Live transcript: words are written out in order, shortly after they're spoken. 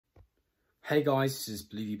Hey guys, this is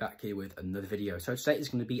Bluey back here with another video. So today is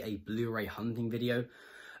going to be a Blu-ray hunting video.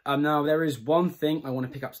 Now there is one thing I want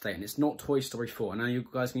to pick up today, and it's not Toy Story 4. I know you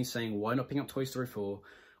guys have been saying, why not pick up Toy Story 4?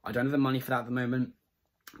 I don't have the money for that at the moment.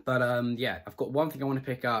 But yeah, I've got one thing I want to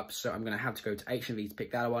pick up, so I'm going to have to go to H&V to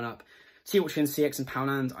pick that one up. See what's in CX and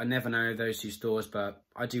Poundland. I never know those two stores, but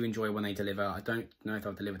I do enjoy when they deliver. I don't know if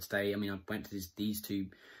they'll deliver today. I mean, I went to the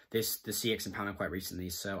CX and Poundland quite recently,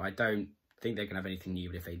 so I don't think they're going to have anything new,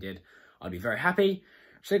 but if they did, I'd be very happy.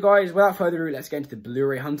 So guys, without further ado, let's get into the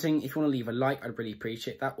Blu-ray hunting. If you want to leave a like, I'd really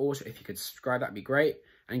appreciate that. Also, if you could subscribe, that'd be great.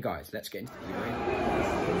 And guys, let's get into the Blu-ray.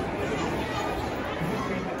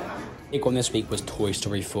 Big one this week was Toy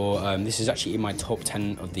Story 4. This is actually in my top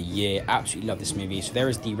 10 of the year. Absolutely love this movie. So there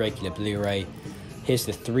is the regular Blu-ray. Here's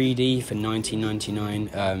the 3D for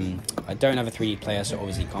 $19.99. I don't have a 3D player, so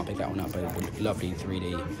obviously can't pick that one up, but it would look lovely in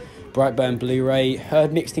 3D. Brightburn Blu-ray.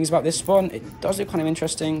 Heard mixed things about this one. It does look kind of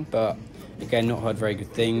interesting, but again, not heard very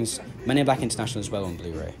good things. Men in Black International as well on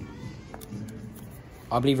Blu-ray.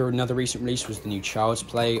 I believe another recent release was the new Child's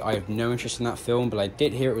Play. I have no interest in that film, but I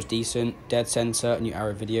did hear it was decent. Dead Center, a new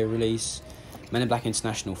Arrow video release. Men in Black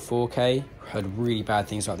International 4K. Heard really bad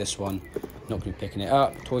things about this one. Not going to be picking it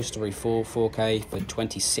up. Toy Story 4 4K for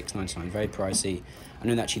 $26.99. Very pricey. I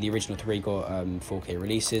know that actually the original 3 got 4K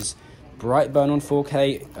releases. Brightburn on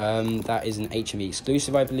 4K. That is an H&V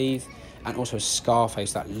exclusive, I believe. And also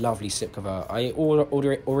Scarface, that lovely slipcover. I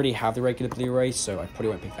already have the regular Blu-ray, so I probably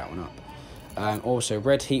won't pick that one up. Also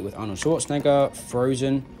Red Heat with Arnold Schwarzenegger,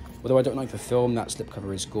 Frozen. Although I don't like the film, that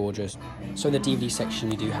slipcover is gorgeous. So the DVD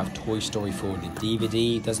section, we do have Toy Story 4, the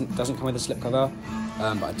DVD. Doesn't come with a slipcover,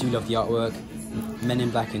 but I do love the artwork. Men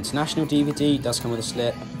in Black International DVD does come with a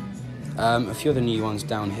slip. A few other new ones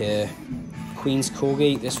down here. Queen's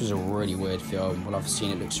Corgi. This was a really weird film. Well, I've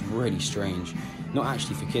seen it, looks really strange. Not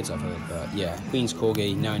actually for kids, I've heard, but yeah. Queen's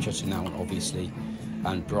Corgi, no interest in that one, obviously.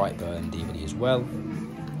 And Brightburn DVD as well.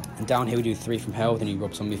 And down here we do 3 from Hell, the new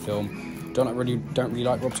Rob Zombie film. Don't really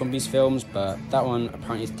like Rob Zombie's films, but that one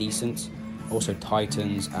apparently is decent. Also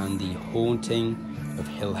Titans and The Haunting of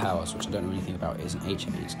Hill House, which I don't know anything about. It is an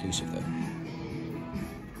HMV exclusive though.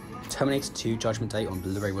 Terminator 2 Judgment Day on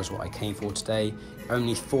Blu-ray was what I came for today.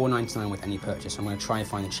 Only $4.99 with any purchase. I'm going to try and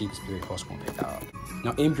find the cheapest Blu-ray possible and pick that up.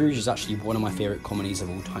 Now, In Bruges is actually one of my favourite comedies of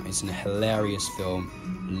all time. It's a hilarious film.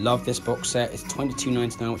 Love this box set. It's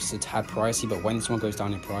 $22.99, which is a tad pricey, but when this one goes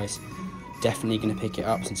down in price, definitely going to pick it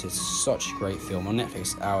up since it's such a great film. On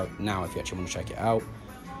Netflix out now if you actually want to check it out.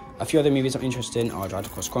 A few other movies I'm interested in are Drive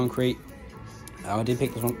Across Concrete. I did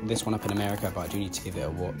pick this one up in America, but I do need to give it a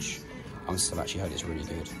watch. I've actually heard it's really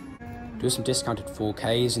good. Do some discounted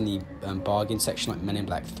 4Ks in the bargain section, like Men in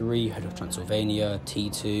Black 3, Head of Transylvania,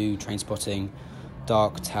 T2, Trainspotting,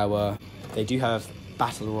 Dark Tower. They do have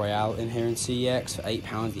Battle Royale in here in CEX for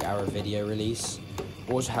 £8, the Arrow video release.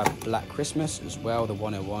 Also have Black Christmas as well, the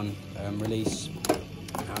 101 release.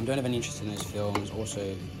 Don't have any interest in those films.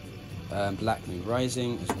 Also Black Moon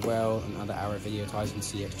Rising as well, and other Arrow video titles in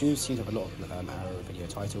CEX. Do seem to have a lot of Arrow video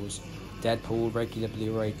titles. Deadpool regular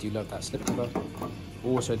Blu-ray, do love that slipcover.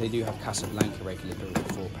 Also, they do have Casablanca regular Blu-ray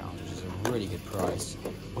for £4, which is a really good price.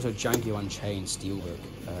 Also, Django Unchained Steelbook.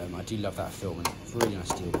 I do love that film, and really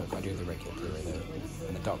nice Steelbook. I do have the regular Blu-ray though,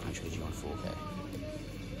 and the Dark Knight Trilogy on 4K.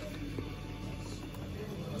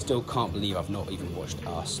 Still can't believe I've not even watched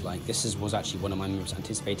Us. Like, this was actually one of my most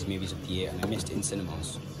anticipated movies of the year, and I missed it in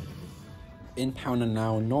cinemas. In Poundland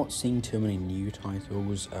now, not seeing too many new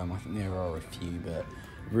titles. I think there are a few, but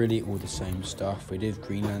really all the same stuff. We did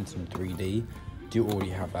Green Lantern 3D. Do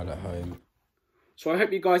already have that at home. So I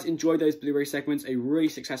hope you guys enjoyed those Blu-ray segments. A really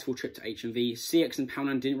successful trip to H&V. CX and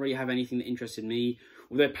Poundland didn't really have anything that interested me.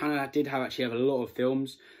 Although Poundland did actually have a lot of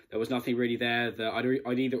films. There was nothing really there that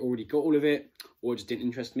I'd either already got all of it or it just didn't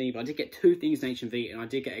interest me. But I did get 2 things in H&V, and I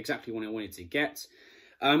did get exactly what I wanted to get.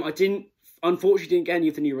 Unfortunately didn't get any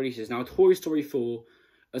of the new releases. Now, Toy Story 4,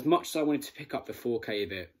 as much as I wanted to pick up the 4K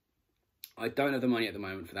of it, I don't have the money at the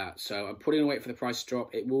moment for that, so I'm probably going to wait for the price to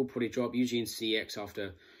drop. It will probably drop. Usually in CX,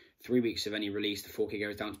 after 3 weeks of any release, the 4K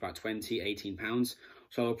goes down to about £18.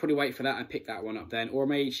 So I'll probably wait for that and pick that one up then. Or I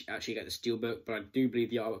may actually get the Steelbook, but I do believe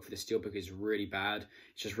the artwork for the Steelbook is really bad.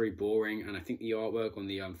 It's just really boring, and I think the artwork on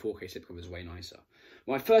the 4K slipcover is way nicer.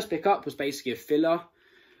 My first pickup was basically a filler,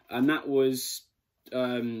 and that was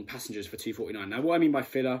Passengers for $2.49. Now, what I mean by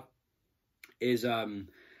filler is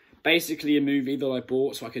basically a movie that I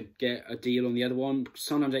bought so I could get a deal on the other one.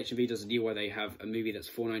 Sometimes H&V does a deal where they have a movie that's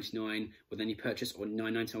 $4.99 with any purchase, or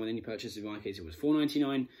 $9.99 with any purchase. In my case, it was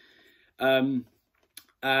 $4.99.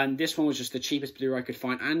 And this one was just the cheapest Blu-ray I could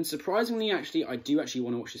find. And surprisingly, actually, I do actually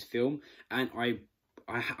want to watch this film. And I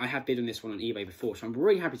I have bid on this one on eBay before, so I'm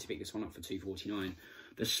really happy to pick this one up for $2.49.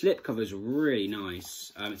 The slipcover is really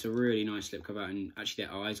nice. It's a really nice slipcover, and actually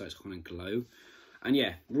their eyes like kind of glow. And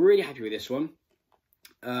yeah, really happy with this one.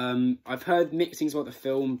 I've heard mixed things about the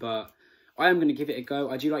film, but I am going to give it a go.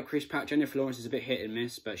 I do like Chris Pratt. Jennifer Lawrence is a bit hit and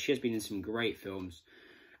miss, but she has been in some great films.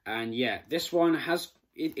 And yeah, this one has...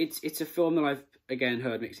 It's a film that I've, again,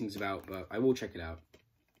 heard mixed things about, but I will check it out.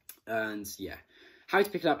 And yeah, how to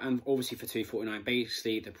pick it up, and obviously for $2.49,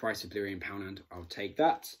 basically the price of Blu-ray in Poundland, I'll take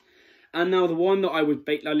that. And now the one that I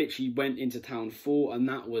literally went into town for, and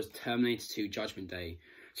that was Terminator 2 Judgment Day.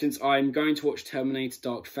 Since I'm going to watch Terminator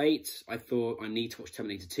Dark Fate, I thought I need to watch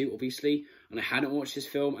Terminator 2, obviously. And I hadn't watched this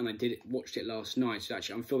film, and I watched it last night. So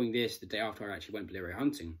actually, I'm filming this the day after I actually went Blu-ray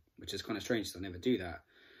hunting, which is kind of strange, because I never do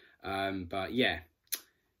that. But yeah,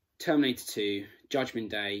 Terminator 2,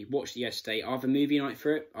 Judgment Day, watched it yesterday. I have a movie night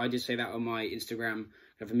for it. I did say that on my Instagram.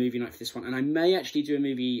 I have a movie night for this one. And I may actually do a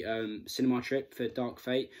movie cinema trip for Dark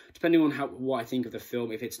Fate, depending on what I think of the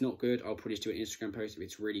film. If it's not good, I'll probably just do an Instagram post. If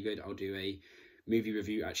it's really good, I'll do a movie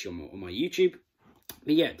review actually on my YouTube.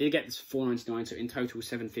 But yeah, did get this for $4.99, so in total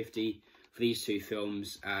 $7.50 for these two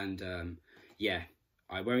films. And yeah,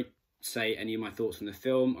 I won't say any of my thoughts on the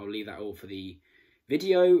film. I'll leave that all for the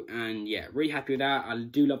video. And yeah, really happy with that. I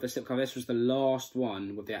do love the slipcover. This was the last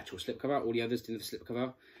one with the actual slipcover. All the others didn't have the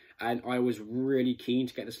slipcover, and I was really keen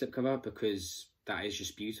to get the slipcover because that is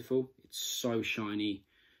just beautiful. It's so shiny,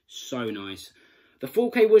 so nice. The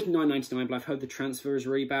 4K was $9.99, but I've heard the transfer is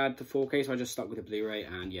really bad to 4K, so I just stuck with the Blu-ray.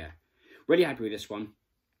 And yeah, really happy with this one.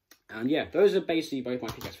 And yeah, those are basically both my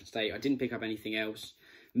pickups for today. I didn't pick up anything else.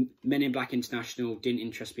 Men in Black International didn't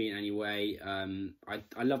interest me in any way.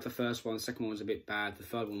 I love the first one. The second one was a bit bad. The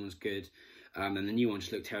third one was good. And the new one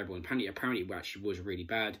just looked terrible. And apparently it actually was really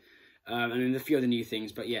bad. And then a few other new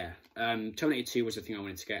things. But yeah, Terminator 2 was the thing I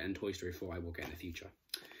wanted to get. And Toy Story 4 I will get in the future.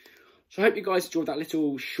 So I hope you guys enjoyed that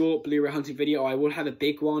little short Blu-ray hunting video. I will have a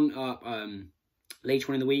big one up later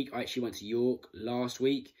on in the week. I actually went to York last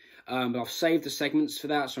week. But I've saved the segments for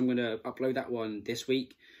that. So I'm going to upload that one this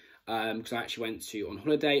week. Because I actually went on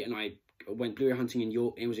holiday and I went Blu-ray hunting in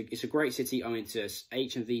York. It's a great city. I went to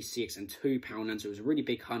HMV 6 and 2 Poundland, so it was a really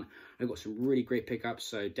big hunt. I got some really great pickups,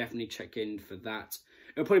 so definitely check in for that.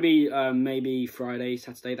 It'll probably be maybe Friday,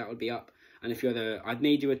 Saturday, that would be up. And a few other, I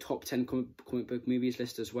may do a top 10 comic book movies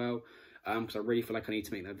list as well. Because I really feel like I need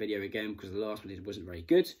to make that video again because the last one wasn't very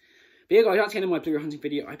good. But yeah, guys, that's the end of my Blu-ray hunting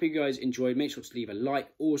video. I hope you guys enjoyed. Make sure to leave a like.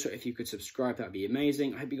 Also, if you could subscribe, that would be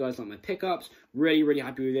amazing. I hope you guys like my pickups. Really, really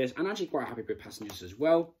happy with this. And actually quite happy with passengers as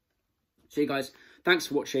well. So you guys, thanks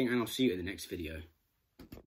for watching, and I'll see you in the next video.